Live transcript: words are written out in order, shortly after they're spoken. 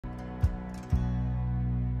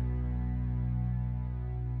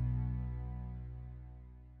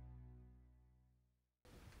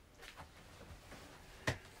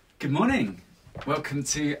Good morning. Welcome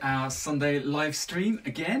to our Sunday live stream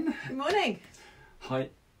again. Good morning. Hi,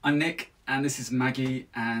 I'm Nick and this is Maggie,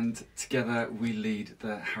 and together we lead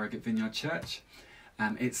the Harrogate Vineyard Church.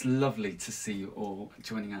 It's lovely to see you all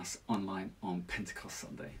joining us online on Pentecost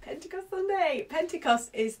Sunday. Pentecost Sunday.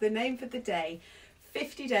 Pentecost is the name for the day,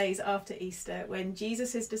 50 days after Easter, when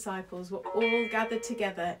Jesus' disciples were all gathered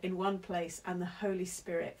together in one place and the Holy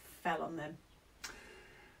Spirit fell on them.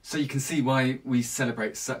 So you can see why we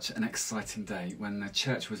celebrate such an exciting day, when the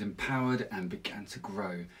church was empowered and began to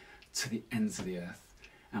grow to the ends of the earth.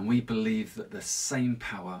 And we believe that the same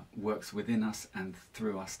power works within us and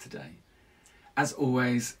through us today. As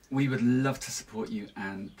always, we would love to support you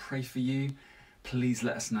and pray for you. Please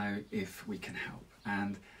let us know if we can help.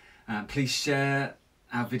 And please share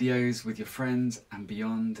our videos with your friends and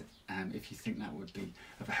beyond, if you think that would be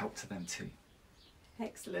of a help to them too.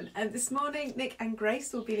 Excellent. And this morning, Nick and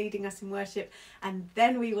Grace will be leading us in worship, and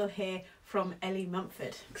then we will hear from Ellie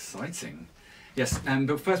Mumford. Exciting. Yes,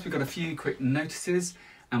 but first we've got a few quick notices,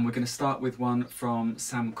 and we're going to start with one from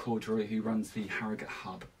Sam Corduroy, who runs the Harrogate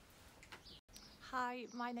Hub. Hi,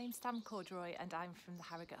 my name's Sam Corduroy and I'm from the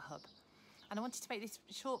Harrogate Hub. And I wanted to make this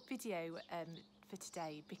short video for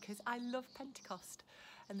today because I love Pentecost.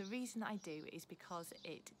 And the reason I do is because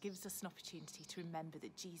it gives us an opportunity to remember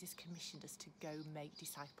that Jesus commissioned us to go make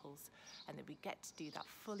disciples, and that we get to do that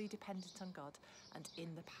fully dependent on God and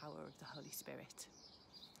in the power of the Holy Spirit.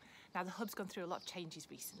 Now, the Hub's gone through a lot of changes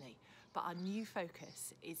recently, but our new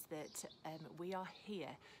focus is that we are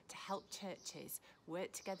here to help churches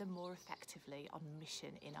work together more effectively on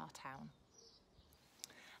mission in our town.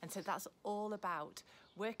 And so that's all about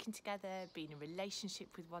working together, being in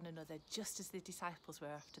relationship with one another, just as the disciples were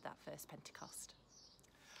after that first Pentecost.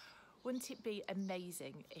 Wouldn't it be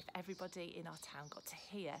amazing if everybody in our town got to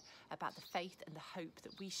hear about the faith and the hope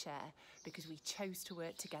that we share because we chose to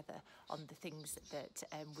work together on the things that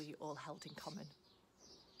we all held in common?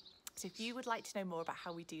 So if you would like to know more about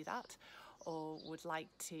how we do that, or would like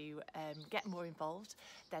to get more involved,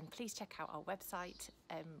 then please check out our website,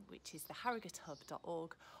 which is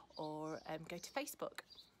theharrogatehub.org, or go to Facebook.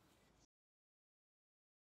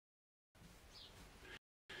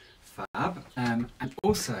 Fab. And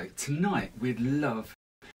also tonight we'd love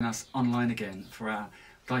us online again for our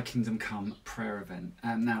Thy Kingdom Come prayer event.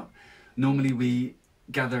 Now, normally we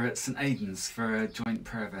gather at St Aidan's for joint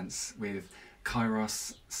prayer events with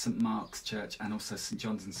Kairos, St Mark's Church, and also St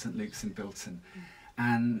John's and St Luke's in Bilton.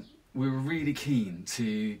 And we were really keen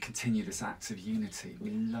to continue this act of unity.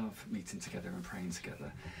 We love meeting together and praying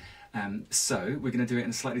together. So we're going to do it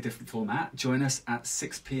in a slightly different format. Join us at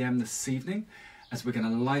 6 p.m. this evening, as we're going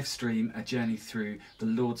to live stream a journey through the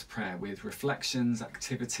Lord's Prayer with reflections,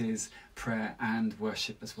 activities, prayer and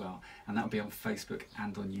worship as well. And that'll be on Facebook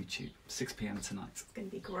and on YouTube, 6 p.m. tonight. It's going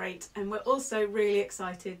to be great. And we're also really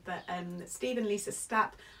excited that Steve and Lisa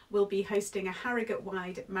Stapp will be hosting a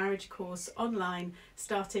Harrogate-wide marriage course online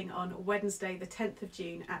starting on Wednesday the 10th of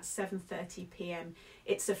June at 7:30 p.m.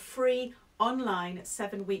 It's a free online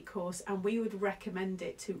 7-week course, and we would recommend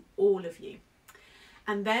it to all of you.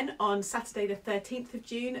 And then on Saturday the 13th of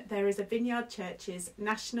June, there is a Vineyard Church's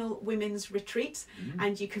National Women's Retreat.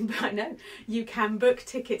 And you can book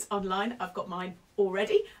tickets online. I've got mine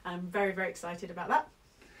already. I'm very, very excited about that.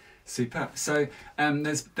 Super. So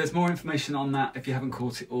there's more information on that, if you haven't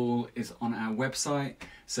caught it all, is on our website.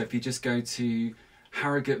 So if you just go to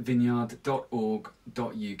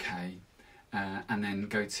harrogatevineyard.org.uk and then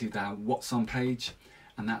go to the What's On page,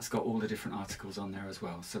 and that's got all the different articles on there as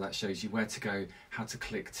well. So that shows you where to go, how to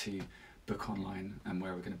click to book online, and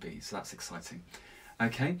where we're going to be. So that's exciting.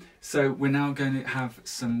 Okay, so we're now going to have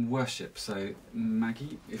some worship. So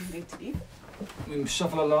Maggie, if we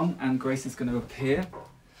shuffle along, and Grace is going to appear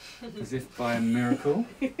as if by a miracle.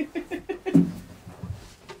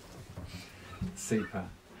 Super.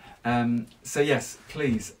 So yes,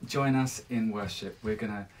 please join us in worship. We're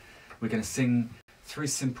gonna sing 3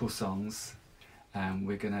 simple songs.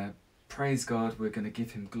 We're going to praise God, we're going to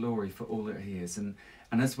give him glory for all that he is. And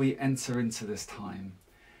as we enter into this time,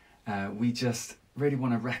 we just really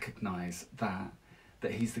want to recognise that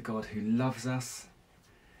he's the God who loves us,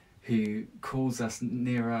 who calls us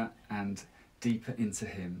nearer and deeper into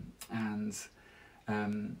him. And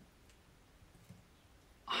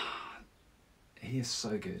he is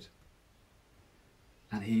so good.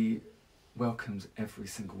 And he welcomes every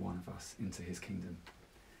single one of us into his kingdom.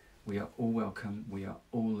 We are all welcome, we are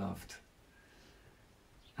all loved.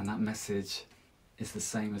 And that message is the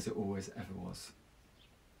same as it always ever was.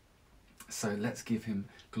 So let's give him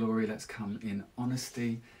glory, let's come in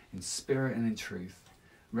honesty, in spirit and in truth,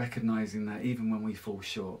 recognising that even when we fall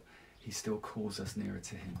short, he still calls us nearer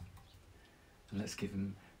to him. And let's give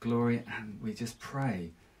him glory, and we just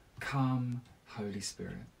pray, come, Holy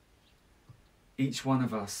Spirit. Each one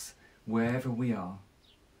of us, wherever we are,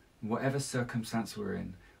 whatever circumstance we're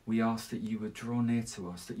in, we ask that you would draw near to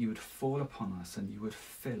us, that you would fall upon us, and you would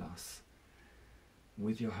fill us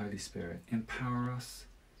with your Holy Spirit. Empower us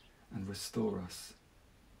and restore us.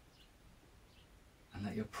 And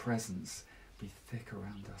let your presence be thick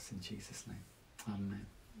around us, in Jesus' name. Amen.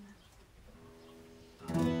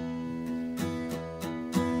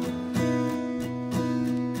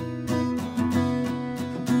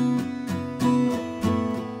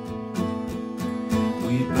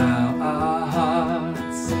 We bow our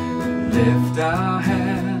hearts, lift our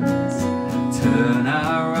hands, turn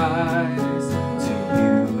our eyes to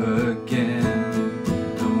you again,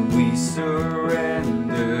 and we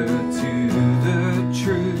surrender to the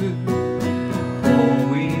truth. All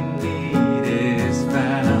we need is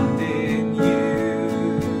found in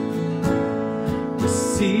you.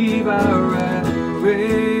 Receive our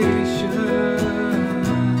adoration,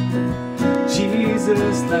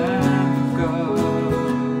 Jesus, Lamb of God.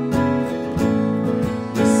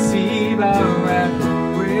 Receive our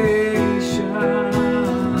adoration.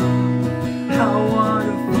 How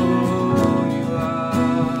wonderful you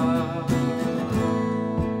are.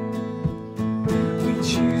 We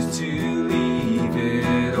choose to leave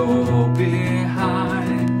it all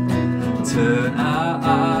behind. Turn our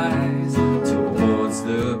eyes towards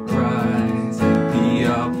the prize, the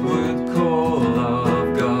upward call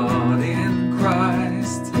of God in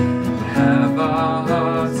Christ. Have our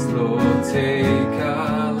hearts, Lord, take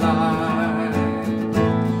our life.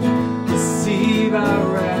 Receive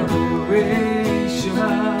our adoration,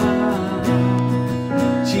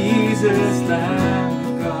 Jesus, Lamb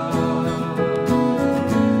of God.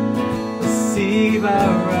 Receive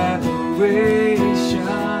our adoration.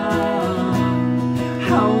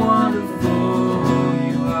 How wonderful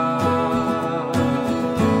you are.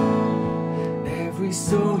 Every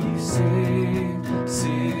soul you save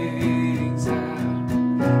sings out.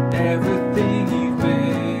 Everything you've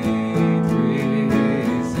made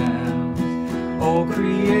resounds. All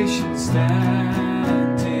creation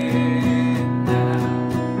standing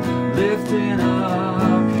now, lifting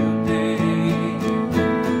up your name.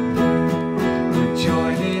 We're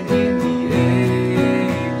joining in the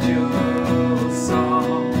angel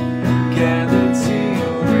song, gathered to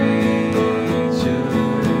your ancient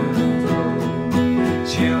throne.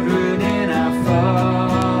 Children in our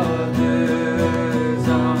Father's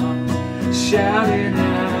arms, shouting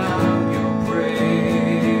out your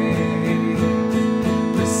praise.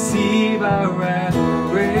 Receive our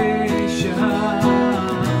adoration,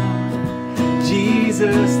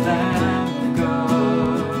 Jesus, Lamb of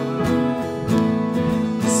God.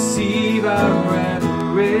 Receive our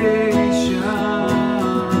adoration.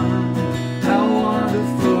 How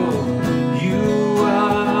wonderful you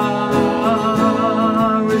are.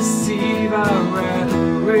 Receive our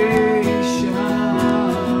adoration,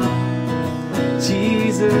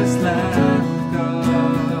 Jesus, Lamb of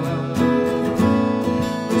God.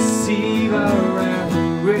 Receive our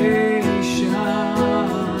adoration.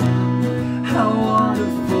 How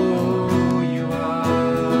wonderful you are.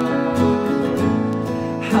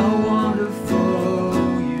 How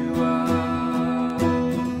wonderful you are.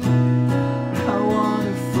 How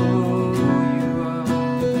wonderful you are.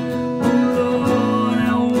 Oh Lord,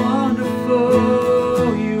 how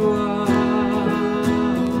wonderful you are.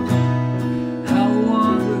 How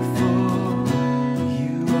wonderful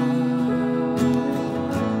you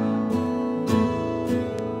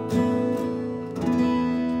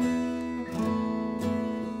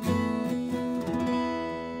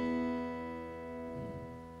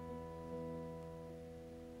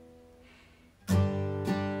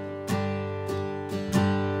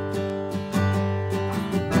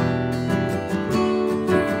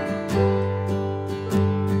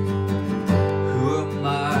Who am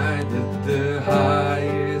I that the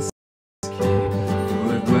highest King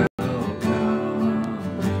would welcome me?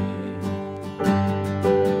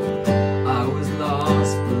 I was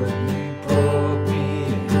lost, but you brought me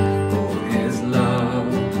in. Oh, His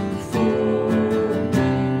love for me.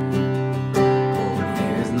 Oh,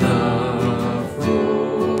 His love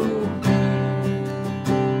for me.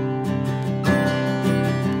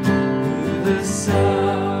 Who the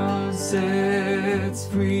sun sets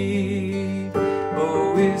free,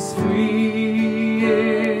 oh, is free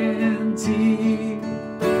indeed.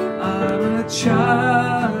 I'm a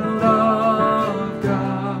child of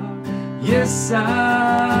God, yes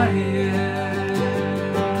I am.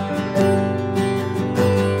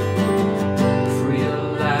 Free at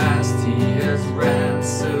last, He has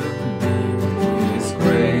ransomed me. His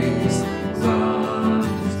grace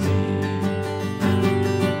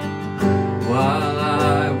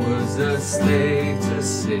slave to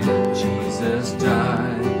sin, Jesus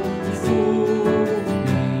died for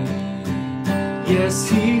me. Yes,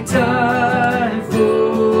 he died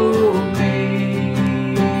for me.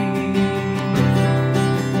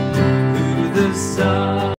 Who the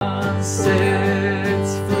Son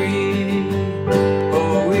sets free,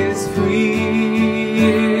 oh, is free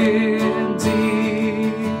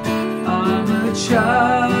indeed. I'm a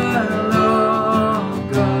child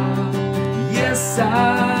of God. Yes,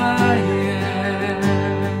 I am.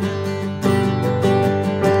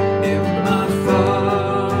 In my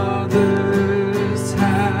Father's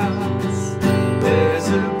house, there's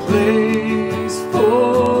a place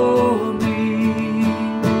for me.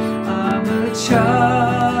 I'm a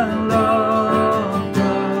child of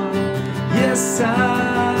God. Yes, I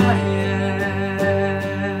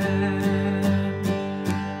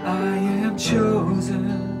am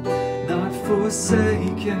chosen, not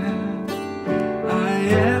forsaken. I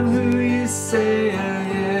am who you say I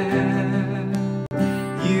am.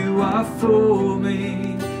 You are for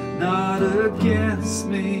me, not against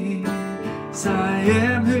me. 'Cause I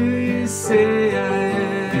am who you say I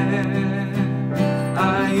am.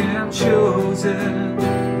 I am chosen,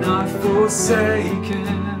 not forsaken.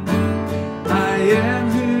 I am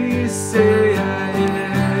who you say I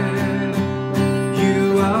am.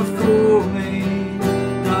 You are for me,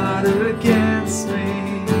 not against me.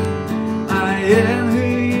 I am who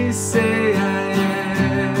you say I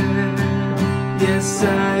am. Yes,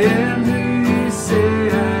 I am who you say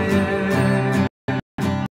I am.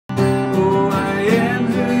 Oh, I am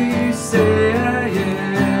who you say I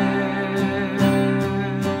am.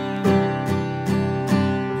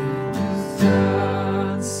 The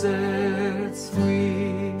Son sets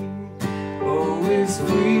free, oh, is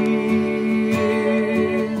free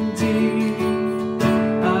indeed.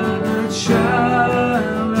 I'm a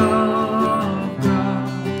child of God.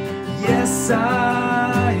 Yes,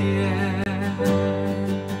 I am.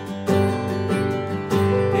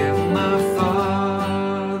 In my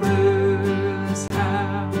Father's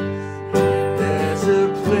house, there's a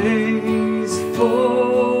place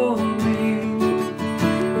for me.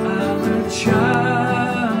 I'm a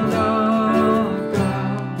child of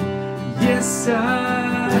God. Yes, I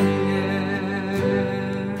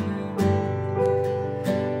am.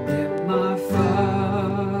 In my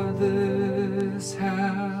Father's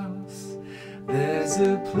house, there's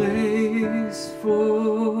a place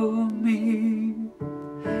for me.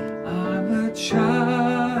 I'm a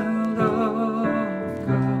child of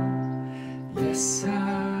God. Yes, I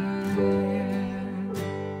am.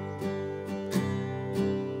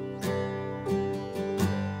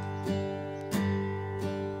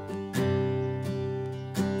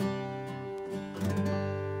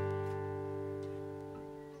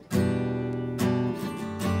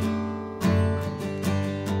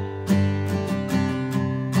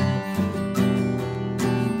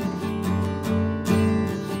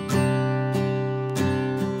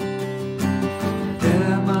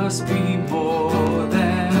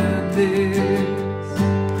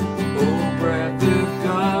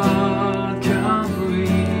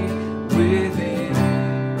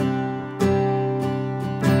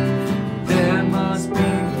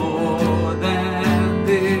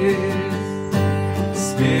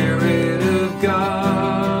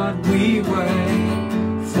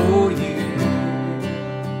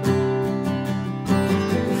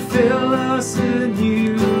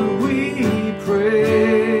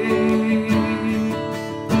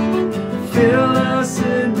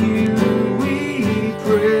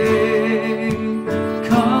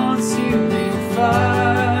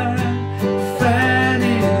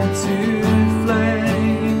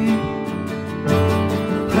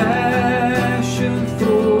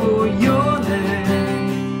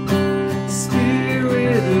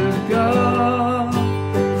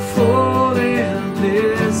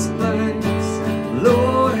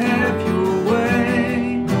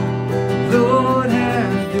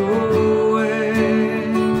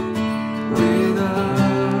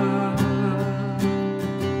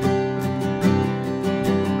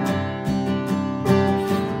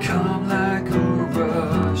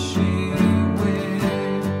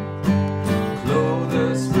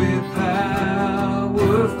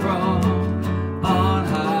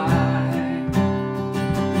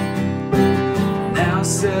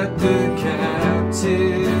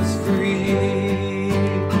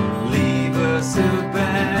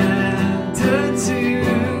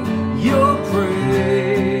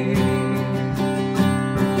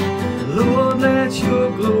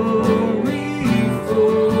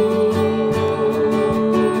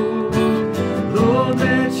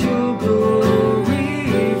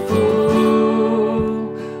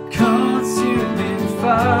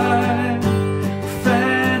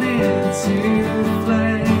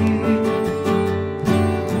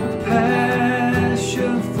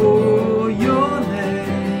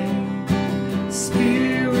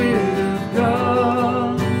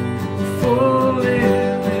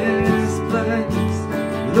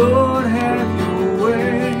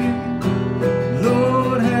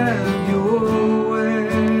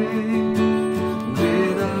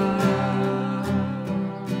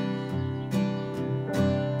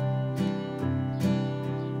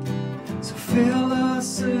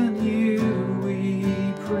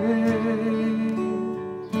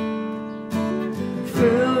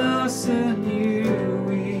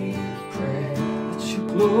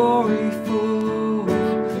 glory fall.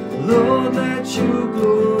 Lord, let your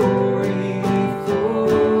glory fall.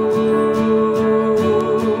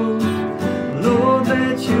 Lord,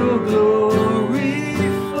 let your glory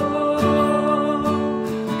fall.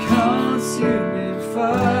 Consuming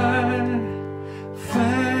fire,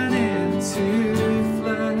 fan into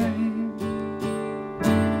flame.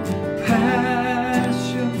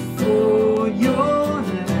 Passion for your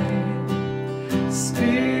name.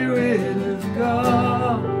 Spirit of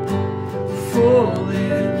God, fall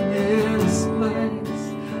in this place.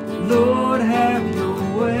 Lord, have your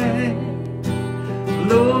way.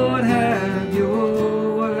 Lord, have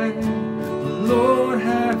your way. Lord,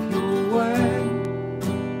 have your way.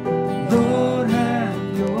 Lord, have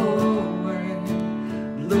your way.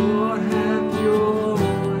 Lord, have your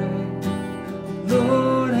way.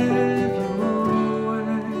 Lord, have your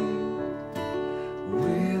way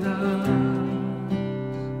with us.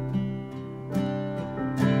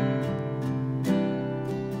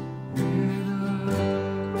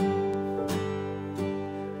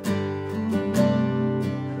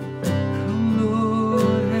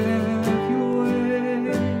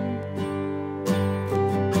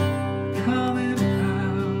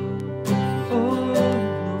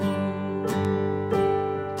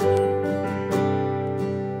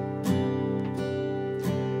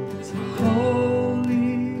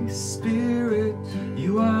 Holy Spirit,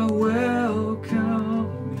 you are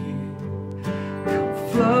welcome here. Come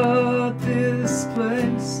flood this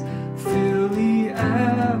place, fill the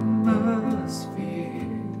atmosphere.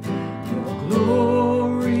 Your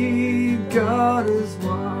glory, God, is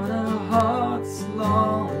what our hearts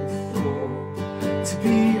long for. To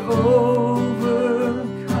be overcome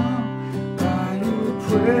by your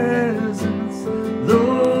presence,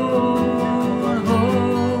 Lord.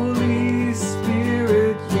 Holy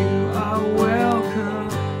Spirit, you are welcome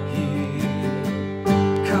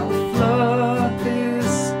here. Come flood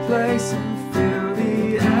this place and fill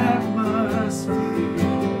the atmosphere.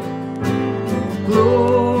 Your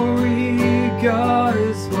glory, God,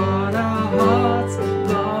 is what our hearts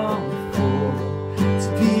long for. To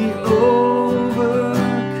be overcome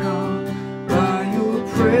by your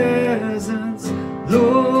presence,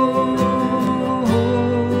 Lord.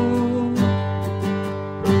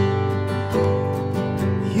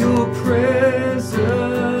 Your presence,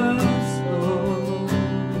 Lord.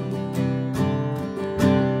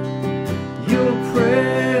 Your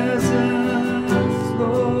presence,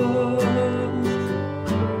 Lord.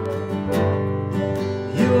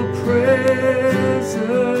 Your presence,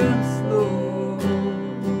 Lord.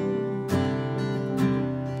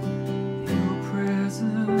 Your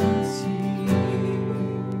presence here.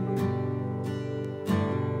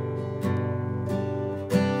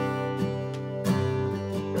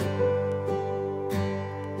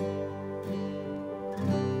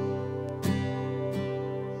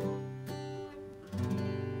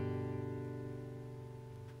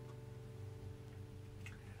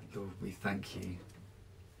 Lord, we thank you.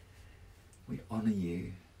 We honour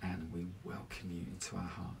you and we welcome you into our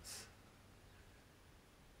hearts.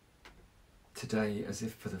 Today, as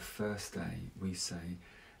if for the first day, we say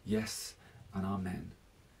yes and amen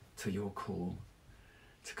to your call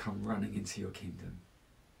to come running into your kingdom.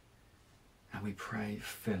 And we pray,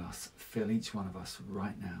 fill us, fill each one of us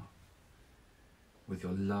right now with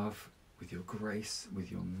your love, with your grace,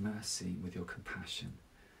 with your mercy, with your compassion,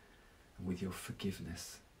 and with your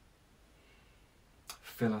forgiveness.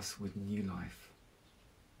 Fill us with new life.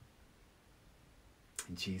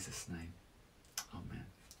 In Jesus' name, amen.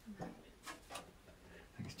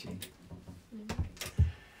 Thanks, Jean.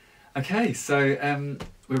 Okay, so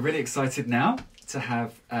we're really excited now to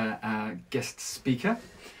have our guest speaker,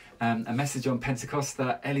 a message on Pentecost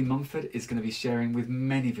that Ellie Mumford is going to be sharing with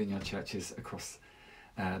many vineyard churches across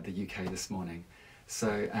the UK this morning.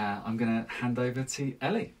 So I'm going to hand over to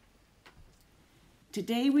Ellie.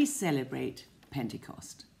 Today we celebrate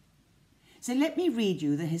Pentecost. So let me read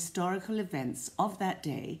you the historical events of that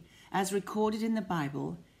day as recorded in the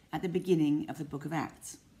Bible at the beginning of the book of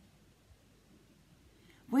Acts.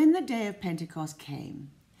 When the day of Pentecost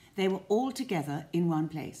came, they were all together in one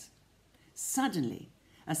place. Suddenly,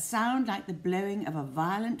 a sound like the blowing of a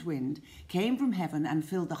violent wind came from heaven and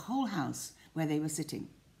filled the whole house where they were sitting.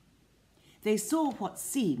 They saw what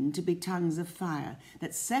seemed to be tongues of fire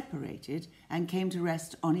that separated and came to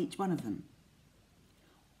rest on each one of them.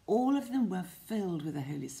 All of them were filled with the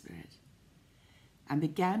Holy Spirit and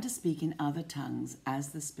began to speak in other tongues as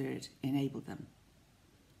the Spirit enabled them.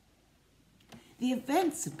 The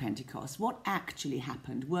events of Pentecost, what actually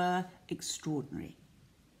happened, were extraordinary.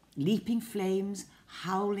 Leaping flames,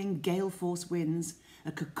 howling gale-force winds,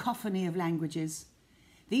 a cacophony of languages.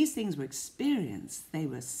 These things were experienced, they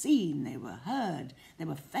were seen, they were heard, they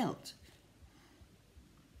were felt.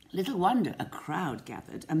 Little wonder a crowd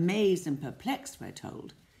gathered, amazed and perplexed, we're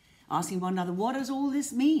told, asking one another, what does all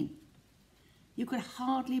this mean? You could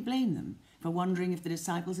hardly blame them for wondering if the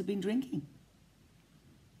disciples had been drinking.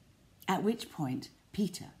 At which point,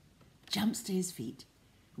 Peter jumps to his feet,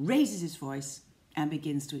 raises his voice, and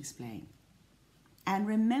begins to explain. And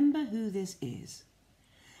remember who this is.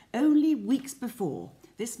 Only weeks before,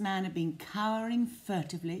 this man had been cowering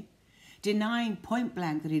furtively, denying point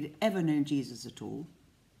blank that he'd ever known Jesus at all.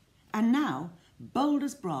 And now, bold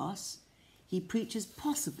as brass, he preaches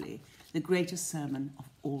possibly the greatest sermon of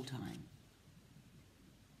all time.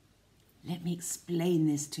 Let me explain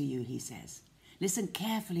this to you, he says. Listen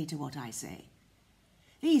carefully to what I say.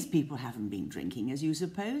 These people haven't been drinking, as you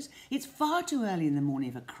suppose. It's far too early in the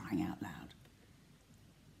morning for crying out loud.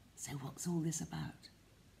 So what's all this about?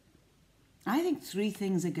 I think three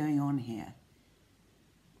things are going on here.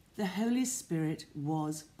 The Holy Spirit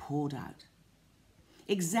was poured out,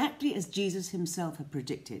 exactly as Jesus himself had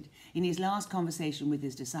predicted in his last conversation with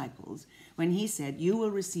his disciples, when he said, you will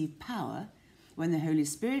receive power when the Holy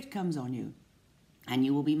Spirit comes on you, and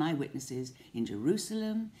you will be my witnesses in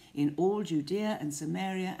Jerusalem, in all Judea and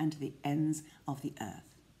Samaria, and to the ends of the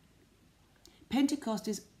earth. Pentecost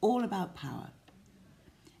is all about power.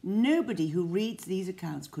 Nobody who reads these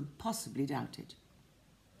accounts could possibly doubt it.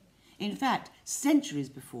 In fact, centuries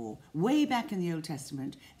before, way back in the Old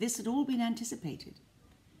Testament, this had all been anticipated.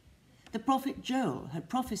 The prophet Joel had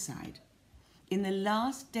prophesied, in the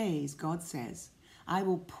last days, God says, I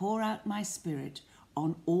will pour out my spirit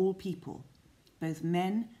on all people, both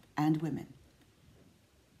men and women.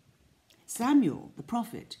 Samuel, the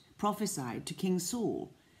prophet, prophesied to King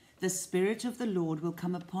Saul, the Spirit of the Lord will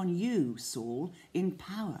come upon you, Saul, in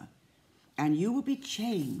power, and you will be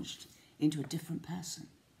changed into a different person.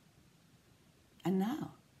 And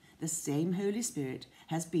now, the same Holy Spirit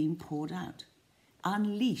has been poured out,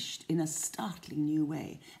 unleashed in a startling new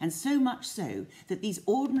way, and so much so that these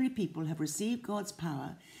ordinary people have received God's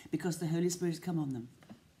power because the Holy Spirit has come on them.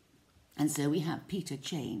 And so we have Peter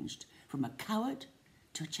changed from a coward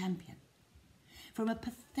to a champion, from a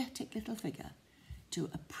pathetic little figure to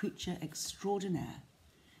a preacher extraordinaire,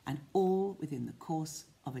 and all within the course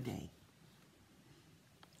of a day.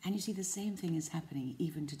 And you see, the same thing is happening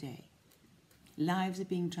even today. Lives are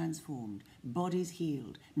being transformed, bodies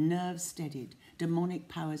healed, nerves steadied, demonic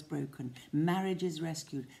powers broken, marriages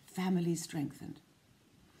rescued, families strengthened.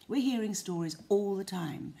 We're hearing stories all the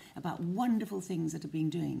time about wonderful things that are being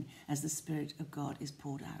doing as the Spirit of God is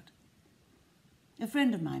poured out. A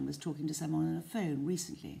friend of mine was talking to someone on the phone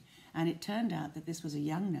recently, and it turned out that this was a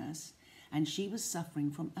young nurse, and she was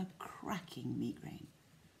suffering from a cracking migraine.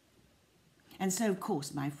 And so, of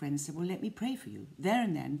course, my friend said, well, let me pray for you, there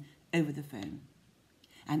and then, over the phone.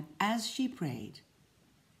 And as she prayed,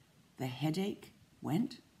 the headache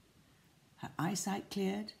went, her eyesight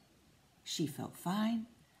cleared, she felt fine,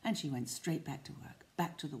 and she went straight back to work,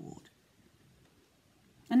 back to the ward.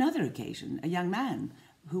 Another occasion, a young man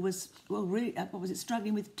who was,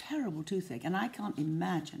 struggling with terrible toothache, and I can't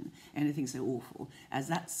imagine anything so awful as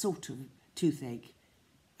that sort of toothache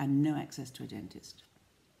and no access to a dentist.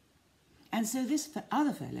 And so this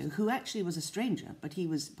other fellow, who actually was a stranger, but he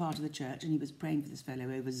was part of the church and he was praying for this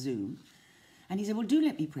fellow over Zoom, and he said, well, do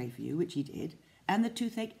let me pray for you, which he did, and the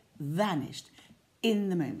toothache vanished in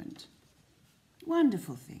the moment.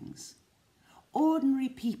 Wonderful things. Ordinary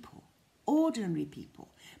people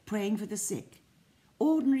praying for the sick,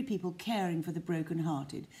 ordinary people caring for the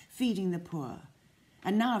broken-hearted, feeding the poor.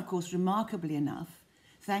 And now, of course, remarkably enough,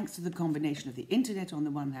 thanks to the combination of the internet on the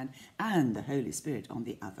one hand and the Holy Spirit on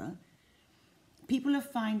the other, people are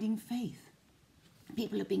finding faith.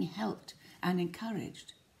 People are being helped and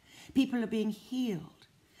encouraged. People are being healed.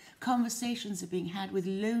 Conversations are being had with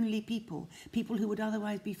lonely people, people who would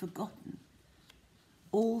otherwise be forgotten.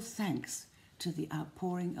 All thanks to the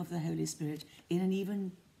outpouring of the Holy Spirit in an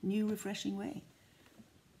even new, refreshing way.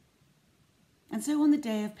 And so on the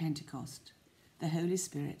day of Pentecost, the Holy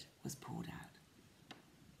Spirit was poured out.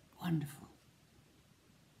 Wonderful.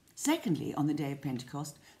 Secondly, on the day of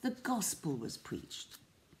Pentecost, the gospel was preached.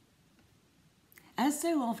 As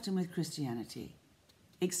so often with Christianity,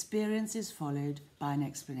 experience is followed by an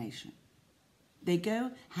explanation. They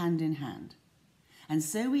go hand in hand. And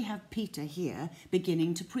so we have Peter here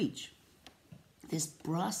beginning to preach. This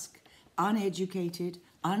brusque, uneducated,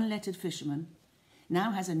 unlettered fisherman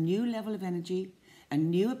now has a new level of energy, a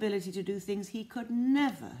new ability to do things he could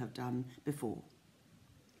never have done before.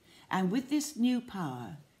 And with this new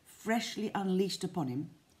power freshly unleashed upon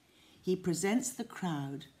him, he presents the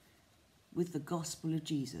crowd with the gospel of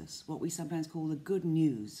Jesus, what we sometimes call the good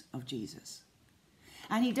news of Jesus.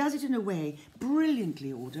 And he does it in a way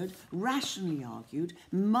brilliantly ordered, rationally argued,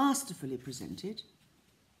 masterfully presented.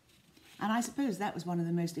 And I suppose that was one of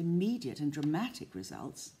the most immediate and dramatic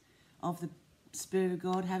results of the Spirit of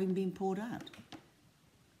God having been poured out.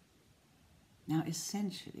 Now,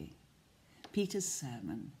 essentially, Peter's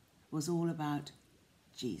sermon was all about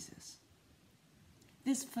Jesus.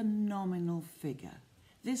 This phenomenal figure,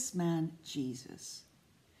 this man Jesus,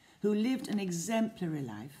 who lived an exemplary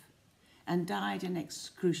life and died an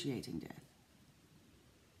excruciating death.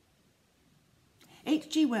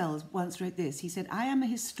 H.G. Wells once wrote this. He said, "I am a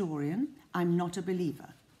historian, I'm not a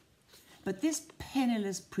believer. But this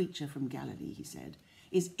penniless preacher from Galilee," he said,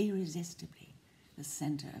 "is irresistibly the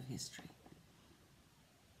centre of history."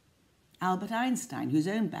 Albert Einstein, whose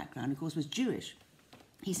own background, of course, was Jewish,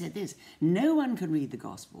 he said this: "No one can read the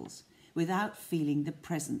Gospels without feeling the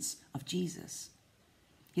presence of Jesus.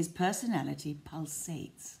 His personality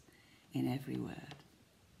pulsates in every word."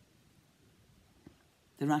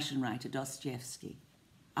 The Russian writer Dostoevsky,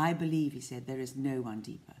 "I believe," he said, "there is no one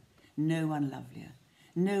deeper, no one lovelier,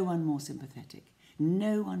 no one more sympathetic,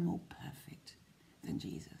 no one more perfect than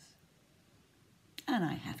Jesus." And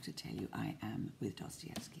I have to tell you, I am with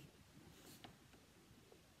Dostoevsky.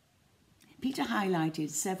 Peter highlighted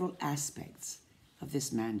several aspects of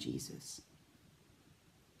this man Jesus.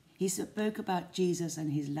 He spoke about Jesus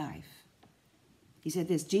and his life. He said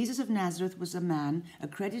this: "Jesus of Nazareth was a man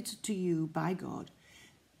accredited to you by God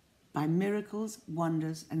by miracles,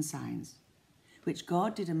 wonders, and signs, which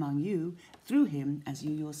God did among you through him, as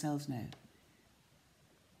you yourselves know."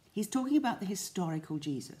 He's talking about the historical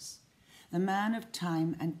Jesus, the man of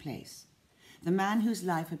time and place, the man whose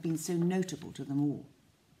life had been so notable to them all.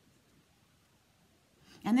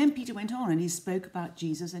 And then Peter went on and he spoke about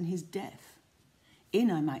Jesus and his death,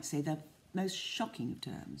 in, I might say, the most shocking of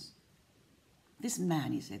terms. This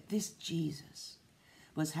man, he said, this Jesus,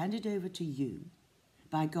 was handed over to you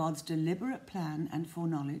by God's deliberate plan and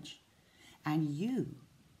foreknowledge, and you,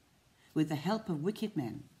 with the help of wicked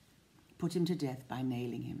men, put him to death by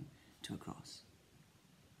nailing him to a cross.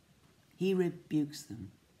 He rebukes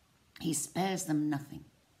them. He spares them nothing.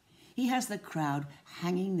 He has the crowd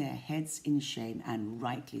hanging their heads in shame, and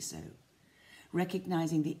rightly so,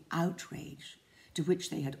 recognizing the outrage to which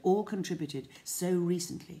they had all contributed so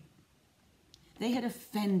recently. They had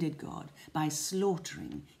offended God by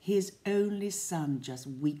slaughtering his only son just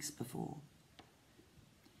weeks before.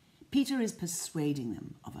 Peter is persuading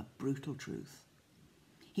them of a brutal truth.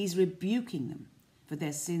 He's rebuking them for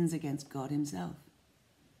their sins against God himself.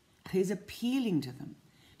 He's appealing to them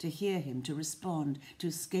to hear him, to respond, to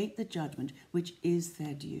escape the judgment which is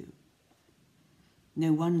their due.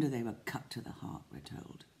 No wonder they were cut to the heart, we're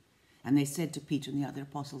told. And they said to Peter and the other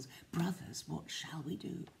apostles, "Brothers, what shall we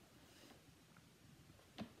do?"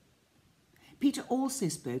 Peter also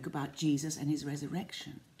spoke about Jesus and his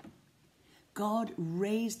resurrection. God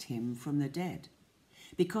raised him from the dead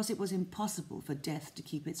because it was impossible for death to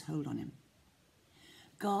keep its hold on him.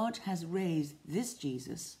 God has raised this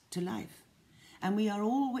Jesus to life, and we are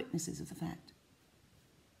all witnesses of the fact.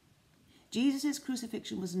 Jesus'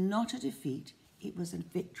 crucifixion was not a defeat, it was a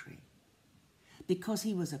victory. Because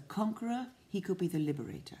he was a conqueror, he could be the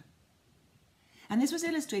liberator. And this was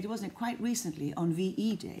illustrated, wasn't it, quite recently on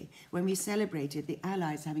VE Day, when we celebrated the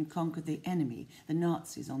Allies having conquered the enemy, the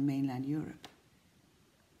Nazis, on mainland Europe.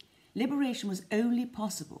 Liberation was only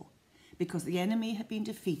possible because the enemy had been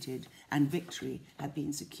defeated and victory had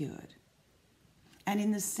been secured. And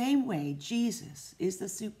in the same way, Jesus is the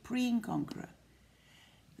supreme conqueror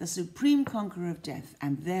of death,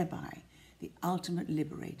 and thereby the ultimate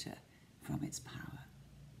liberator from its power.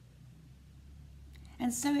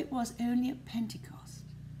 And so it was only at Pentecost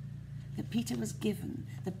that Peter was given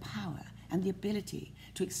the power and the ability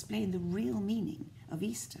to explain the real meaning of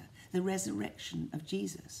Easter, the resurrection of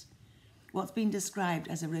Jesus, what's been described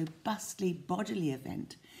as a robustly bodily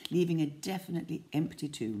event, leaving a definitely empty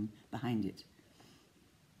tomb behind it.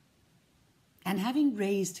 And having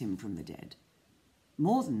raised him from the dead,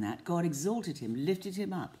 more than that, God exalted him, lifted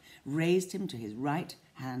him up, raised him to his right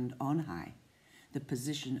hand on high, the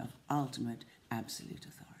position of ultimate absolute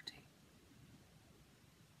authority.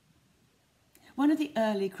 One of the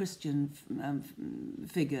early Christian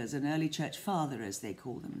figures, an early church father as they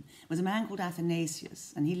call them, was a man called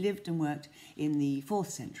Athanasius, and he lived and worked in the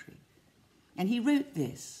 4th century. And he wrote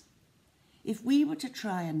this: "If we were to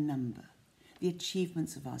try and number the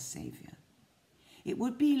achievements of our Saviour, it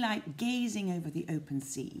would be like gazing over the open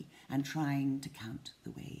sea and trying to count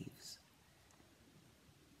the waves."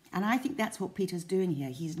 And I think that's what Peter's doing here.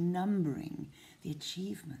 He's numbering the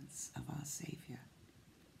achievements of our Saviour.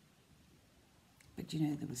 But you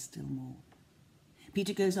know, there was still more.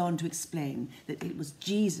 Peter goes on to explain that it was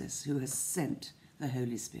Jesus who has sent the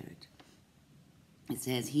Holy Spirit. It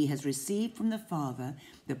says, he has received from the Father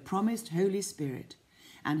the promised Holy Spirit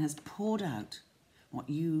and has poured out what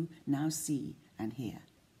you now see and hear.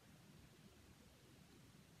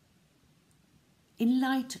 In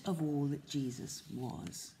light of all that Jesus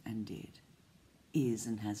was and did, is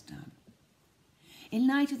and has done, in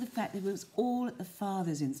light of the fact that it was all at the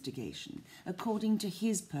Father's instigation, according to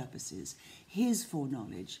his purposes, his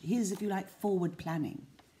foreknowledge, his, if you like, forward planning,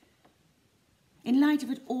 in light of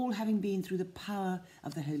it all having been through the power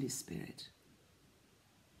of the Holy Spirit,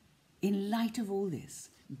 in light of all this,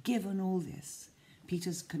 given all this,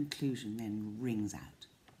 Peter's conclusion then rings out.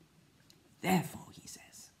 Therefore, he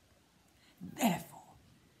says, therefore,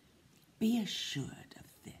 be assured of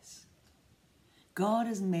this. God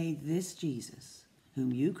has made this Jesus,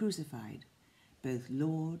 whom you crucified, both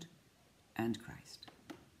Lord and Christ.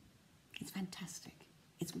 It's fantastic.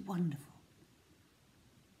 It's wonderful.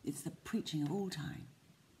 It's the preaching of all time.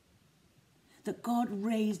 That God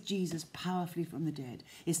raised Jesus powerfully from the dead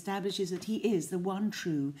establishes that he is the one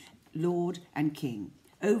true Lord and King,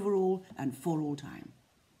 over all and for all time.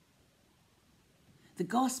 The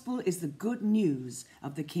gospel is the good news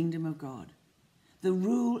of the kingdom of God, the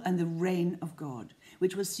rule and the reign of God,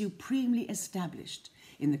 which was supremely established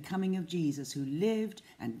in the coming of Jesus, who lived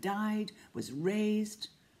and died, was raised,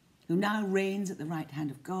 who now reigns at the right hand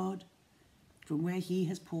of God, from where he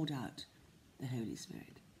has poured out the Holy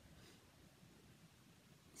Spirit.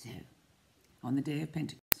 So, on the day of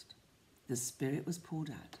Pentecost, the Spirit was poured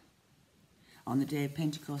out. On the day of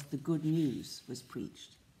Pentecost, the good news was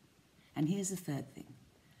preached. And here's the third thing.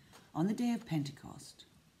 On the day of Pentecost,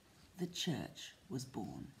 the church was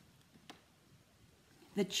born.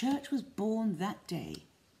 The church was born that day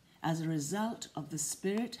as a result of the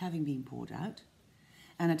Spirit having been poured out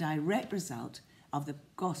and a direct result of the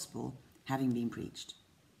gospel having been preached.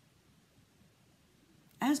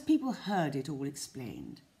 As people heard it all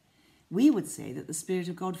explained, we would say that the Spirit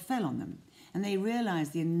of God fell on them and they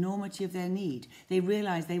realized the enormity of their need. They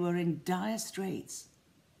realized they were in dire straits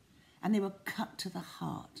and they were cut to the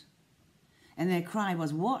heart. And their cry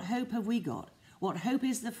was, what hope have we got? What hope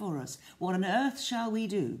is there for us? What on earth shall we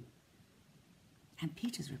do? And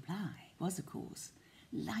Peter's reply was, of course,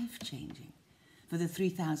 life-changing for the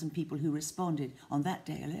 3,000 people who responded on that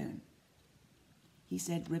day alone. He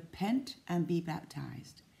said, repent and be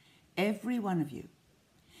baptized, every one of you,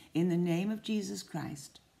 in the name of Jesus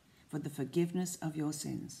Christ, for the forgiveness of your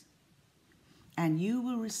sins, and you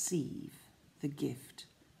will receive the gift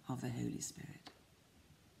of the Holy Spirit.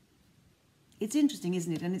 It's interesting,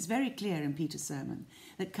 isn't it? And it's very clear in Peter's sermon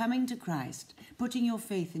that coming to Christ, putting your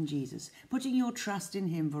faith in Jesus, putting your trust in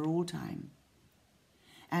him for all time,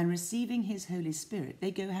 and receiving his Holy Spirit,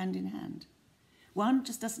 they go hand in hand. One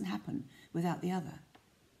just doesn't happen without the other.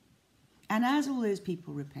 And as all those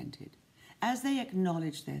people repented, as they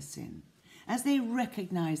acknowledged their sin, as they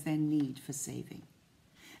recognized their need for saving,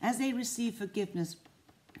 as they received forgiveness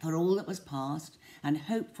for all that was past and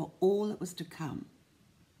hope for all that was to come,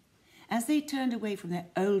 as they turned away from their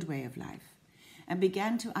old way of life and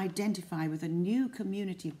began to identify with a new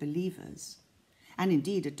community of believers and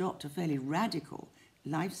indeed adopt a fairly radical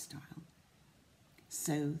lifestyle,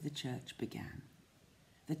 so the church began.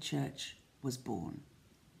 The church was born.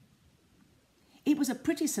 It was a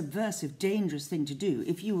pretty subversive, dangerous thing to do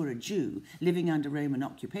if you were a Jew living under Roman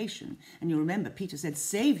occupation. And you remember Peter said,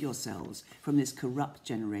 save yourselves from this corrupt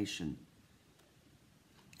generation.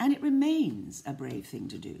 And it remains a brave thing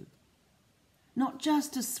to do. Not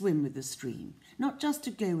just to swim with the stream, not just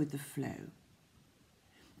to go with the flow,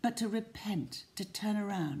 but to repent, to turn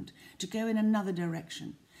around, to go in another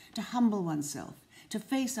direction, to humble oneself, to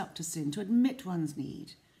face up to sin, to admit one's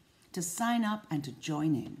need, to sign up and to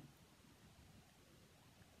join in.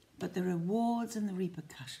 But the rewards and the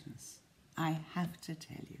repercussions, I have to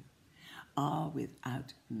tell you, are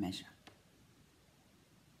without measure.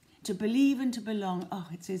 To believe and to belong,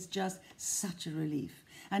 it is just such a relief.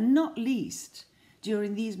 And not least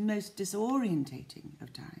during these most disorientating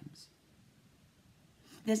of times.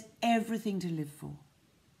 There's everything to live for.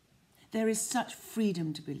 There is such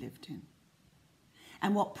freedom to be lived in.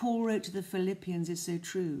 And what Paul wrote to the Philippians is so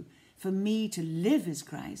true. For me to live is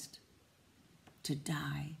Christ, to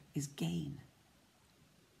die is gain.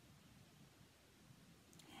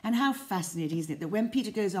 And how fascinating, isn't it, that when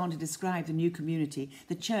Peter goes on to describe the new community,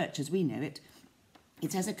 the church as we know it,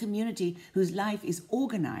 it's as a community whose life is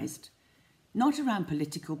organised Not around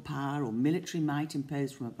political power or military might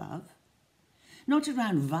imposed from above. Not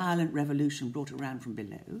around violent revolution brought around from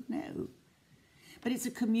below, no. But it's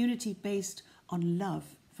a community based on love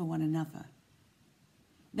for one another.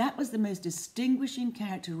 That was the most distinguishing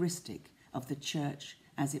characteristic of the church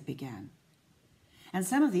as it began. And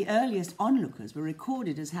some of the earliest onlookers were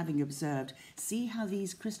recorded as having observed, see how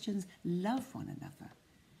these Christians love one another.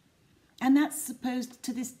 And that's supposed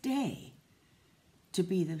to this day to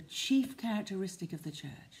be the chief characteristic of the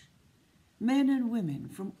church. Men and women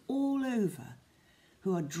from all over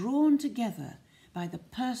who are drawn together by the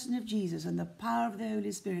person of Jesus and the power of the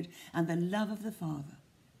Holy Spirit and the love of the Father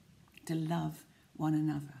to love one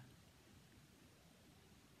another.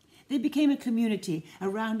 They became a community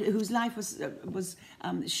around whose life was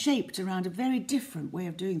shaped around a very different way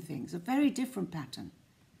of doing things, a very different pattern.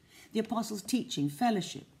 The apostles' teaching,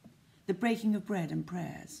 fellowship, the breaking of bread and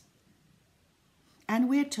prayers. And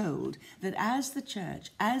we're told that as the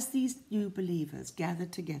church, as these new believers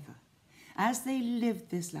gathered together, as they lived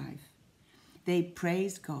this life, they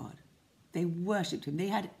praised God, they worshipped him, they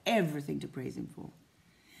had everything to praise him for.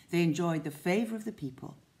 They enjoyed the favour of the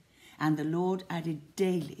people, and the Lord added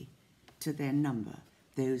daily to their number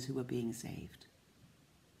those who were being saved.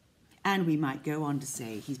 And we might go on to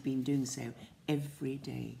say he's been doing so every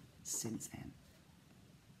day since then.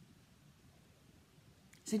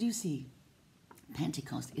 So do you see,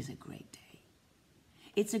 Pentecost is a great day.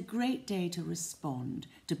 It's a great day to respond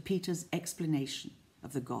to Peter's explanation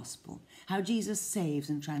of the gospel, how Jesus saves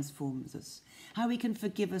and transforms us, how he can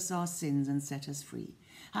forgive us our sins and set us free,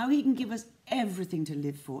 how he can give us everything to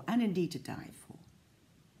live for and indeed to die for.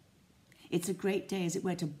 It's a great day, as it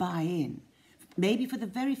were, to buy in, maybe for the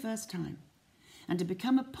very first time, and to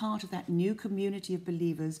become a part of that new community of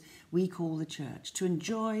believers we call the church, to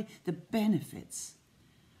enjoy the benefits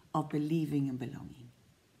of believing and belonging.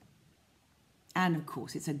 And of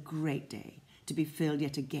course, it's a great day to be filled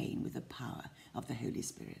yet again with the power of the Holy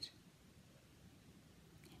Spirit.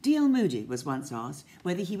 D.L. Moody was once asked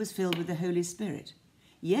whether he was filled with the Holy Spirit.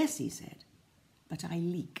 Yes, he said, but I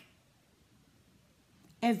leak.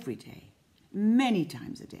 Every day, many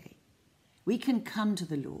times a day, we can come to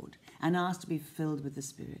the Lord and ask to be filled with the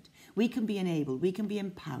Spirit. We can be enabled, we can be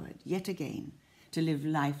empowered yet again to live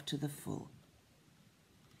life to the full.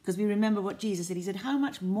 Because we remember what Jesus said. He said, how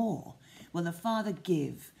much more will the Father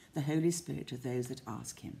give the Holy Spirit to those that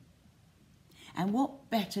ask him? And what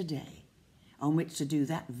better day on which to do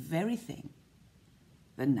that very thing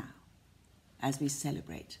than now, as we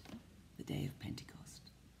celebrate the day of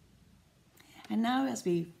Pentecost. And now, as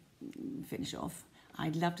we finish off,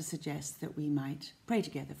 I'd love to suggest that we might pray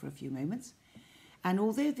together for a few moments. And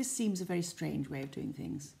although this seems a very strange way of doing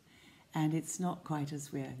things, and it's not quite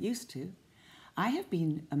as we're used to, I have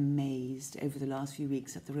been amazed over the last few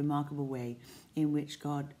weeks at the remarkable way in which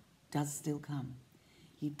God does still come.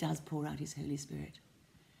 He does pour out his Holy Spirit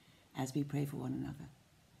as we pray for one another.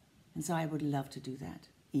 And so I would love to do that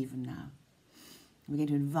even now. We're going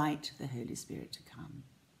to invite the Holy Spirit to come.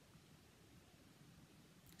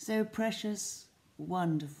 So precious,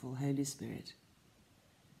 wonderful Holy Spirit,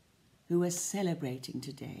 who we're celebrating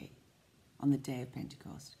today on the day of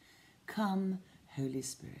Pentecost, come, Holy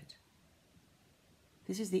Spirit.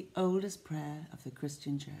 This is the oldest prayer of the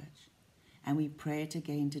Christian church, and we pray it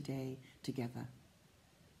again today together.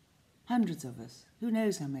 Hundreds of us, who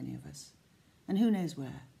knows how many of us, and who knows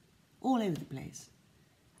where, all over the place.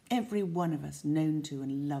 Every one of us known to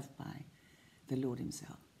and loved by the Lord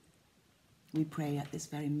himself. We pray at this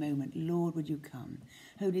very moment, Lord, would you come?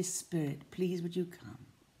 Holy Spirit, please would you come?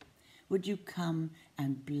 Would you come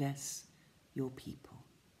and bless your people?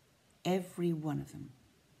 Every one of them.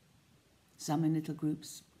 Some in little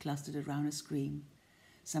groups clustered around a screen,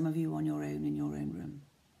 some of you on your own in your own room.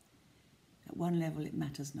 At one level, it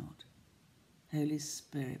matters not. Holy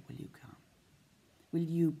Spirit, will you come? Will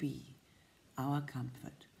you be our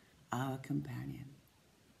comfort, our companion,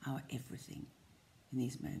 our everything in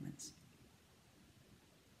these moments?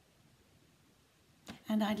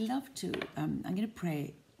 And I'd love to, I'm going to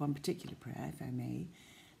pray one particular prayer, if I may,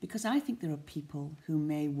 because I think there are people who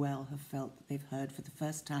may well have felt that they've heard for the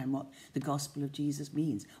first time what the gospel of Jesus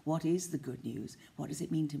means. What is the good news? What does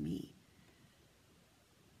it mean to me?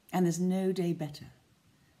 And there's no day better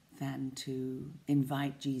than to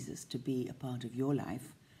invite Jesus to be a part of your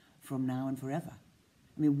life from now and forever.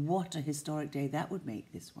 I mean, what a historic day that would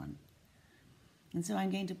make, this one. And so I'm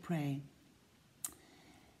going to pray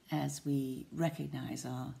as we recognize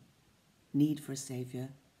our need for a Saviour,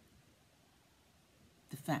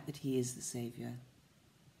 the fact that he is the Saviour,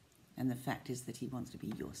 and the fact is that he wants to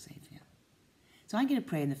be your Saviour. So I'm going to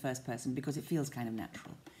pray in the first person because it feels kind of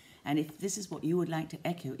natural. And if this is what you would like to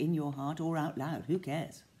echo in your heart or out loud, who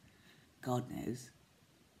cares? God knows.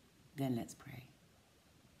 Then let's pray.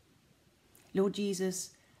 Lord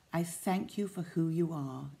Jesus, I thank you for who you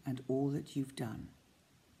are and all that you've done.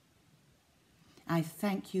 I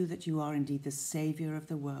thank you that you are indeed the Saviour of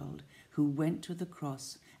the world, who went to the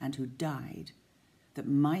cross and who died, that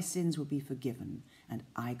my sins would be forgiven and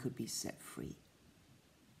I could be set free.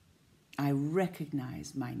 I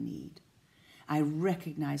recognize my need. I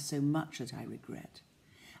recognize so much that I regret.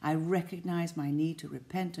 I recognize my need to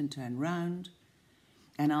repent and turn round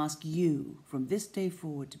and ask you from this day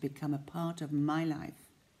forward to become a part of my life.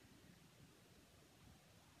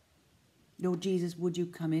 Lord Jesus, would you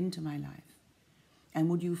come into my life? And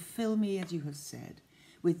would you fill me, as you have said,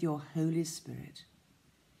 with your Holy Spirit,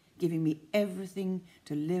 giving me everything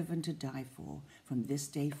to live and to die for from this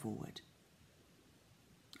day forward.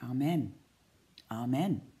 Amen.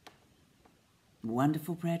 Amen.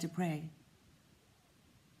 Wonderful prayer to pray.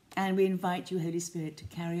 And we invite you, Holy Spirit, to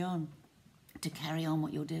carry on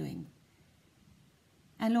what you're doing.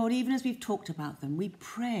 And Lord, even as we've talked about them, we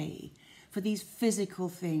pray for these physical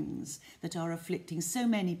things that are afflicting so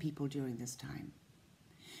many people during this time.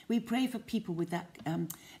 We pray for people with that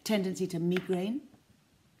tendency to migraine.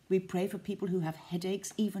 We pray for people who have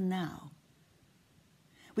headaches even now.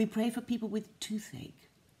 We pray for people with toothache.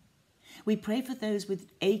 We pray for those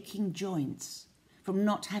with aching joints from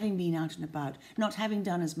not having been out and about, not having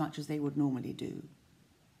done as much as they would normally do.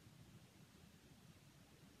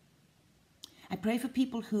 I pray for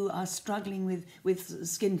people who are struggling with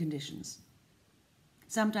skin conditions,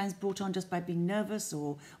 sometimes brought on just by being nervous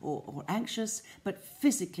or anxious, but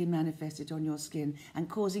physically manifested on your skin and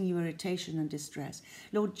causing you irritation and distress.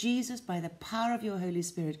 Lord Jesus, by the power of your Holy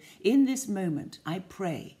Spirit, in this moment, I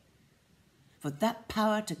pray for that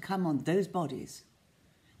power to come on those bodies.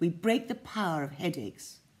 We break the power of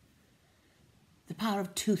headaches, the power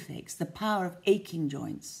of toothaches, the power of aching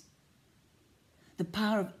joints, the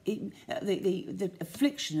power of the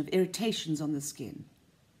affliction of irritations on the skin.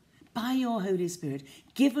 By your Holy Spirit,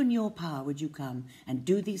 given your power, would you come and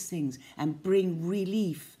do these things and bring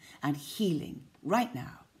relief and healing right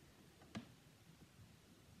now.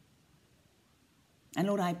 And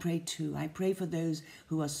Lord, I pray too, I pray for those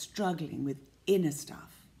who are struggling with inner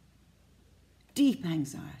stuff, deep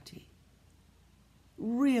anxiety,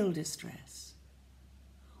 real distress,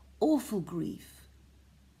 awful grief,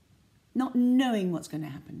 not knowing what's going to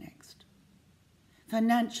happen next,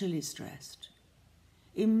 financially stressed,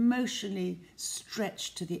 emotionally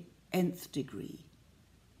stretched to the nth degree,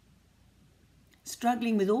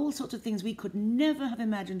 struggling with all sorts of things we could never have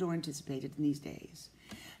imagined or anticipated in these days.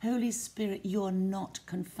 Holy Spirit, you're not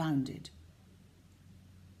confounded.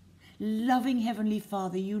 Loving Heavenly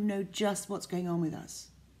Father, you know just what's going on with us.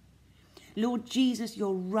 Lord Jesus,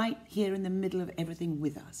 you're right here in the middle of everything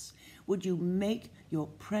with us. Would you make your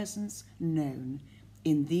presence known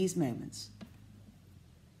in these moments?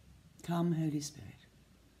 Come, Holy Spirit.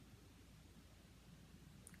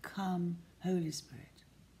 Come, Holy Spirit.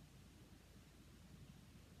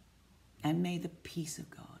 And may the peace of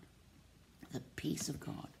God,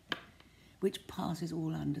 which passes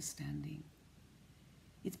all understanding,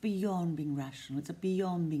 it's beyond being rational, it's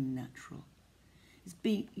beyond being natural, it's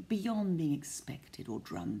beyond being expected or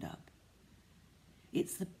drummed up.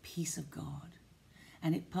 It's the peace of God,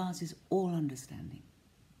 and it passes all understanding.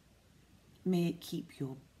 May it keep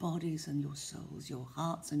your bodies and your souls, your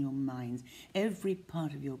hearts and your minds, every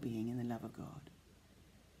part of your being in the love of God.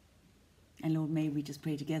 And Lord, may we just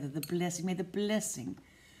pray together the blessing, may the blessing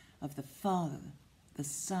of the Father, the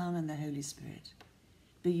Son and the Holy Spirit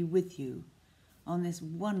be with you on this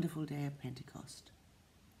wonderful day of Pentecost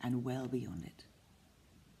and well beyond it.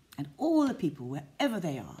 And all the people, wherever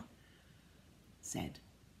they are, said,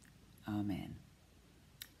 Amen.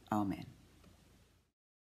 Amen.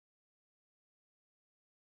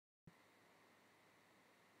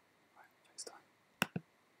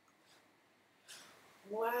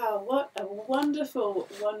 Wow, what a wonderful,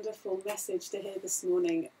 wonderful message to hear this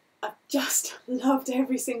morning. I've just loved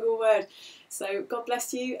every single word. So God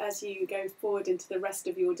bless you as you go forward into the rest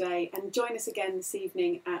of your day, and join us again this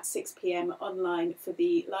evening at 6 p.m. online for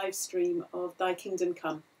the live stream of Thy Kingdom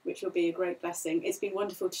Come, which will be a great blessing. It's been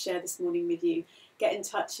wonderful to share this morning with you. Get in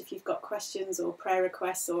touch if you've got questions or prayer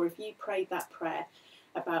requests, or if you prayed that prayer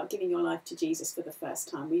about giving your life to Jesus for the first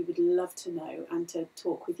time. We would love to know and to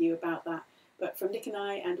talk with you about that. But from Nick and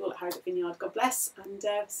I and all at Harrogate Vineyard, God bless, and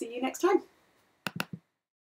see you next time.